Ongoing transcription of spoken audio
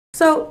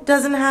So,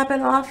 doesn't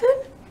happen often,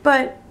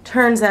 but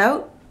turns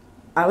out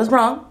I was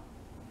wrong.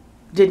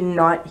 Did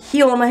not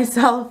heal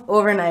myself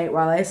overnight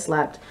while I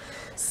slept.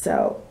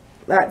 So,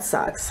 that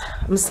sucks.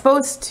 I'm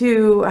supposed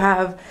to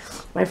have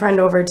my friend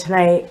over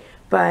tonight,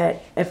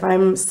 but if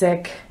I'm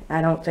sick,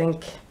 I don't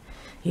think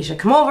he should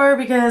come over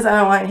because I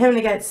don't want him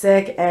to get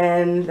sick,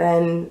 and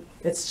then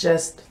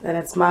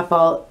it's my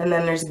fault, and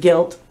then there's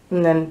guilt,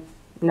 and then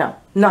no,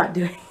 not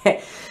doing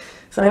it.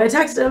 So I'm gonna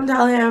text him,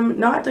 tell him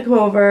not to come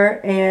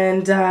over,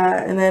 and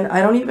then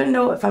I don't even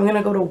know if I'm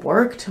gonna go to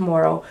work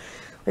tomorrow.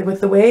 Like, with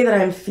the way that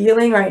I'm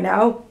feeling right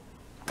now,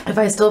 if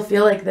I still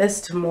feel like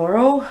this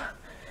tomorrow,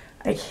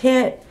 I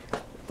can't,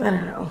 I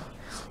don't know.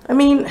 I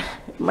mean,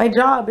 my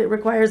job, it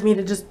requires me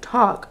to just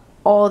talk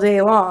all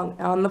day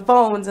long on the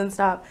phones and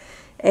stuff.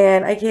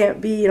 And I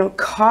can't be, you know,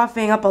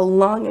 coughing up a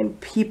lung in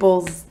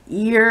people's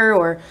ear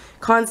or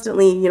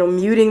constantly, you know,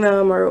 muting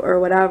them or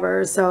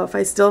whatever. So if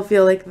I still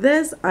feel like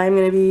this, I'm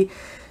going to be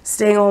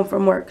staying home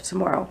from work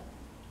tomorrow.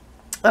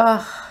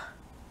 Ugh.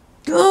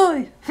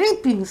 I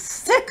hate being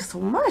sick so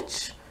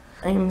much.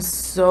 I'm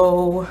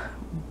so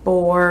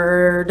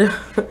bored.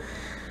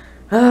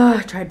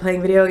 I tried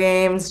playing video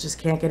games, just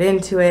can't get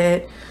into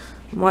it.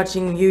 I'm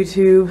watching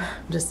YouTube,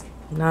 I'm just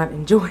not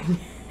enjoying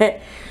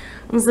it.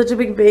 I'm such a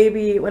big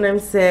baby when I'm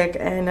sick,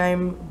 and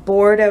I'm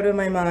bored out of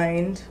my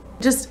mind.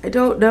 I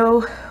don't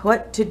know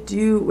what to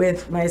do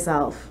with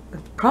myself.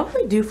 I'd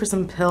probably due for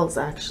some pills,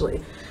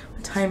 actually.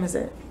 What time is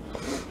it?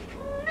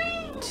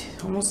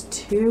 Almost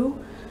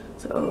 2?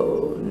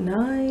 So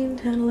 9,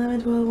 10,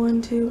 11, 12,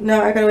 1, 2.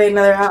 No, I gotta wait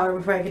another hour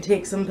before I can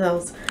take some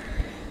pills.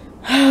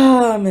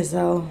 Miss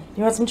O,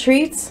 you want some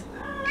treats?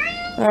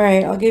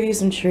 Alright, I'll give you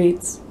some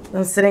treats.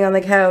 I'm sitting on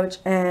the couch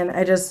and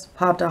I just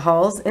popped a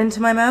Halls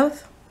into my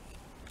mouth.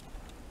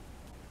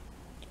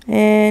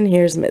 And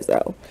here's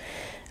Mizzo.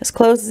 As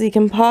close as he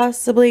can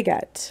possibly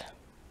get.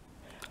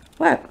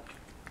 What?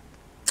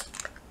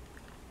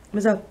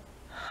 Mizzo.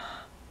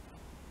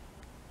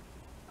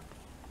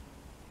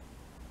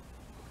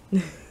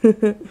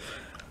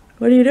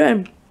 What are you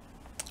doing?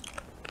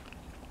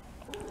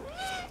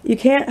 You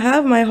can't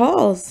have my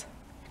Halls.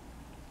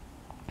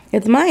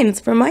 It's mine. It's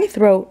for my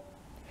throat.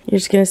 You're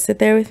just gonna sit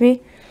there with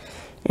me?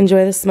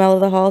 Enjoy the smell of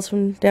the Halls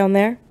from down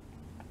there?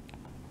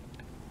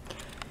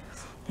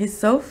 He's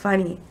so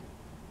funny.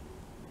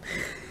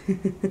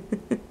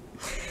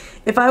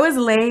 If I was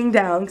laying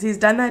down, because he's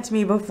done that to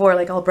me before,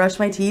 like I'll brush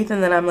my teeth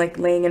and then I'm like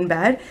laying in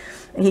bed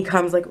and he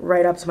comes like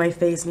right up to my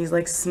face and he's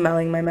like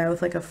smelling my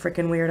mouth like a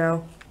freaking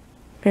weirdo.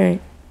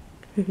 Alright.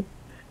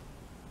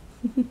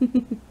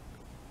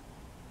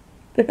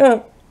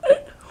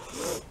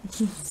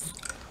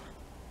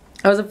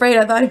 I was afraid.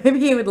 I thought maybe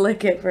he would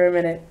lick it for a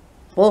minute.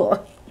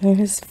 Whoa.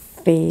 His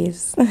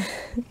face.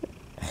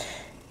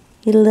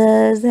 He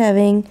loves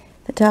having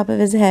the top of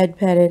his head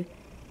petted.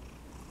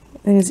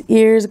 And his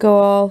ears go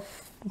all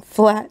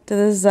flat to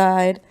the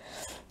side.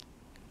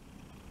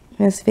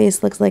 His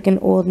face looks like an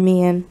old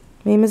man.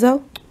 Hey,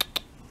 Mizzo?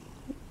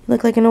 You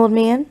look like an old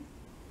man?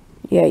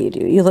 Yeah, you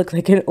do. You look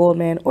like an old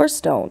man or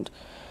stoned.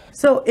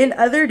 So in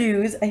other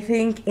news, I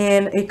think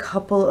in a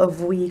couple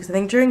of weeks, I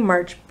think during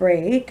March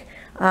break,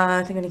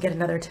 I think I'm going to get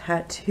another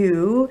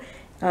tattoo.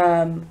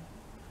 I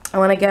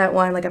want to get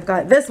one, like I've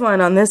got this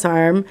one on this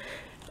arm,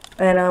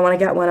 and I want to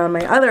get one on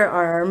my other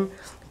arm.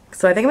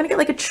 So I think I'm going to get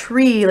like a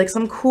tree, like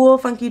some cool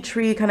funky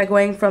tree kind of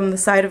going from the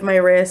side of my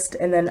wrist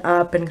and then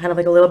up and kind of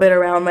like a little bit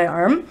around my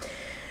arm.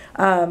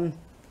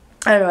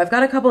 I don't know, I've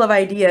got a couple of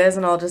ideas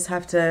and I'll just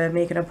have to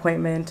make an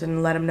appointment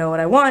and let him know what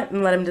I want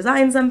and let him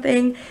design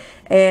something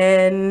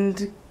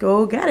and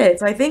go get it.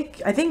 So I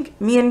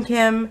think me and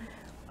Kim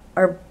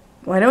are,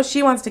 well, I know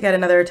she wants to get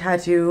another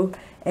tattoo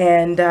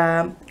and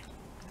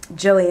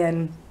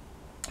Jillian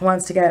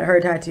wants to get her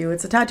tattoo.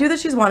 It's a tattoo that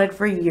she's wanted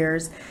for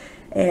years,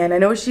 and I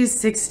know she's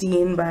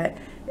 16, but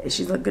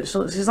she's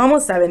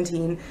almost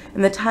 17,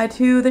 and the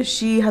tattoo that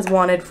she has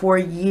wanted for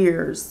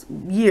years,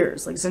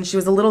 like since she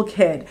was a little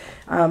kid,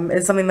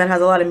 is something that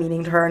has a lot of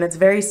meaning to her, and it's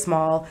very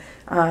small,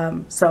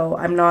 so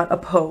I'm not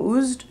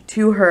opposed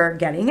to her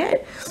getting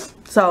it.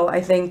 So I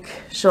think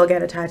she'll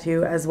get a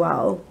tattoo as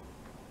well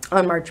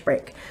on March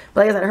break.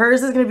 But like I said,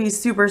 hers is going to be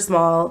super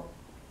small,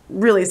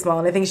 really small,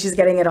 and I think she's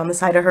getting it on the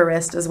side of her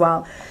wrist as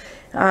well.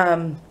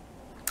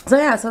 So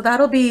yeah, so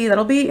that'll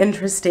be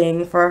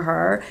interesting for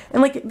her.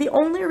 And like the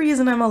only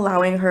reason I'm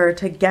allowing her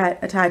to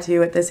get a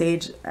tattoo at this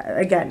age,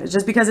 again, is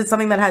just because it's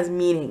something that has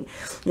meaning.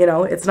 You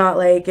know, it's not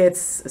like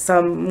it's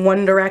some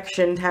One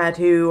Direction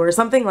tattoo or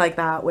something like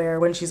that where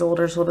when she's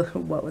older she'll be,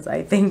 what was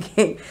I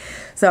thinking?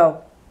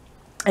 So,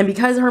 and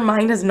because her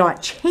mind has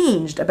not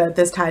changed about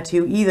this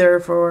tattoo either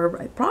for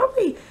it's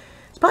probably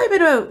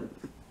been about,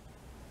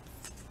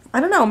 I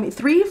don't know,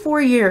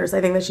 3-4 years,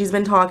 I think, that she's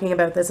been talking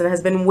about this and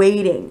has been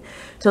waiting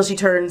till she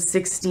turns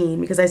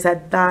 16, because I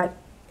said that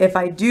if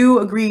I do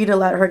agree to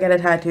let her get a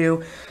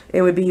tattoo,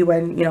 it would be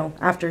when, you know,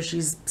 after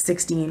she's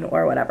 16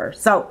 or whatever.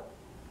 So,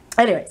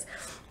 anyways,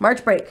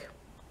 March break,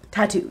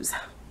 tattoos,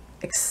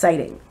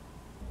 exciting.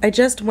 I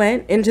just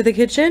went into the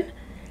kitchen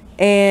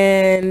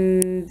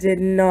and did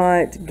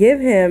not give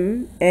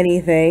him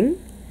anything.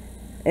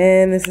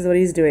 And this is what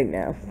he's doing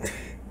now.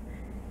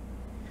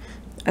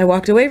 I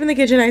walked away from the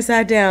kitchen, I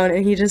sat down,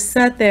 and he just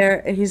sat there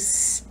and he's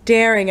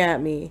staring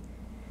at me.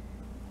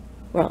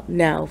 Well,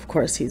 now, of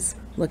course, he's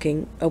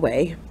looking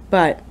away,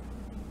 but,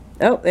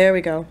 oh, there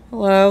we go.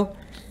 Hello.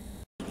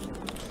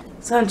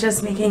 So I'm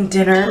just making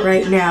dinner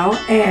right now,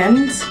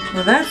 and,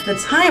 well, that's the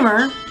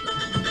timer.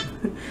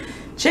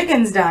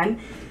 Chicken's done,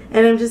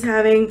 and I'm just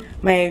having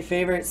my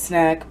favorite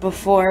snack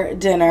before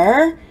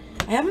dinner.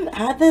 I haven't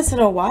had this in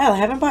a while. I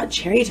haven't bought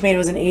cherry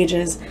tomatoes in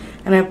ages,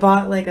 and I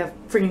bought like a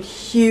freaking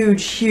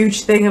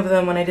huge thing of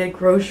them when I did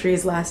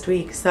groceries last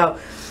week, so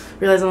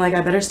realized I'm like,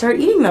 I better start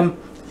eating them.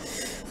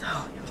 So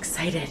I'm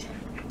excited.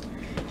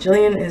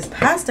 Jillian is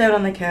passed out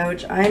on the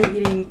couch. I'm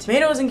eating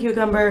tomatoes and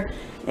cucumber,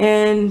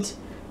 and,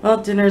 well,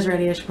 dinner's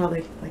ready. I should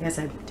probably, like I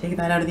said, take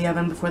that out of the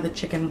oven before the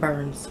chicken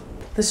burns.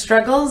 The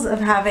struggles of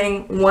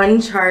having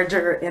one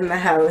charger in the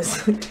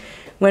house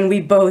when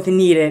we both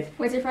need it.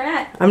 Where's your phone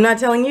at? I'm not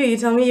telling you. You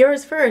tell me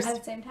yours first. At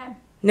the same time.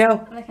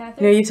 No. On the count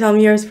of No, 3. you tell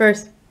me yours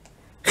first.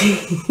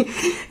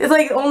 It's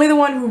like only the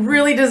one who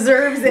really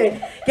deserves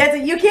it gets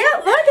it. You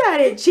can't look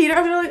at it, cheater.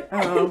 I'm gonna look.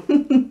 Oh.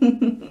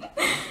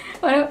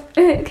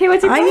 Okay,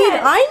 what's your phone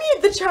at? I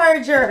need the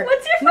charger.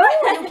 What's your phone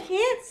No, at? you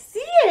can't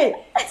see it.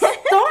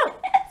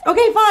 Stop.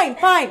 Okay, fine.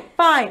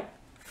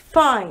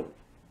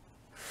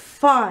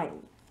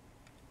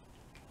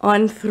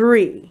 On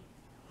 3,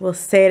 we'll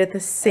say it at the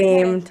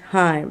same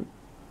time.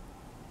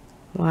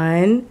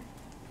 1,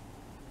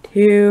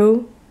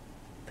 2,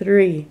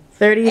 3.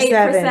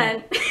 37.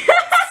 8%.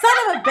 Son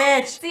of a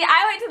bitch. See,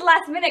 I wait till the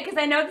last minute because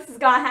I know this is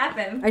gonna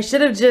happen. I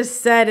should have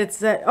just said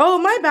it's at, oh,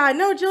 my bad.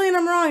 No, Jillian,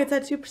 I'm wrong. It's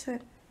at 2%.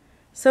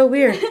 So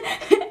weird.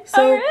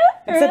 So really?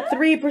 it's at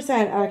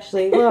 3%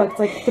 actually. Look, it's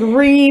like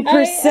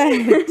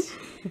 3%.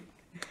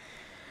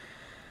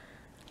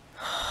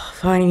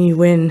 Fine, you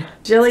win.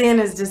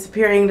 Jillian is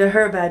disappearing to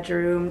her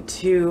bedroom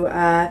to,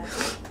 I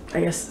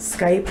guess,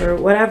 Skype or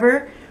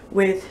whatever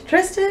with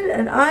Tristan,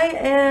 and I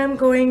am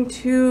going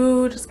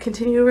to just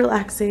continue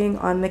relaxing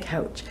on the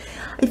couch.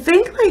 I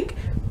think, like,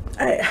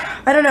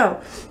 I don't know,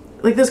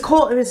 like this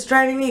cold, it's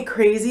driving me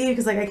crazy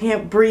because, like, I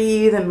can't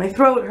breathe and my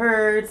throat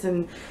hurts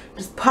and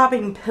just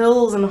popping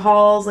pills in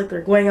halls like they're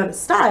going out of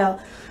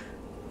style.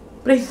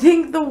 But I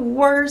think the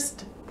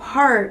worst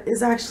part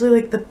is actually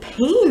like the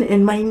pain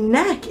in my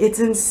neck. It's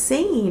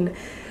insane.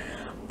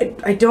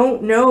 I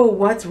don't know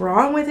what's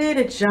wrong with it.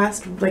 It's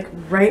just like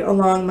right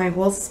along my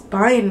whole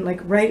spine, like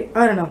right,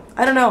 I don't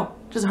know,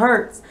 it just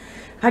hurts.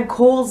 I had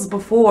colds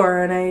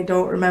before and I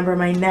don't remember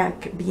my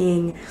neck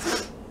being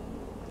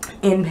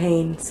in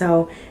pain.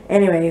 So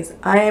anyways,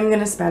 I am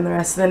gonna spend the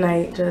rest of the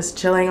night just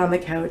chilling on the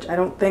couch. I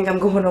don't think I'm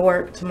going to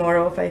work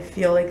tomorrow if I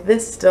feel like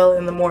this still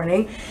in the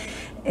morning.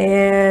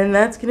 And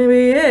that's gonna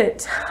be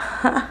it.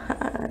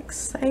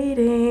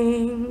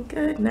 Exciting.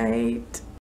 Good night.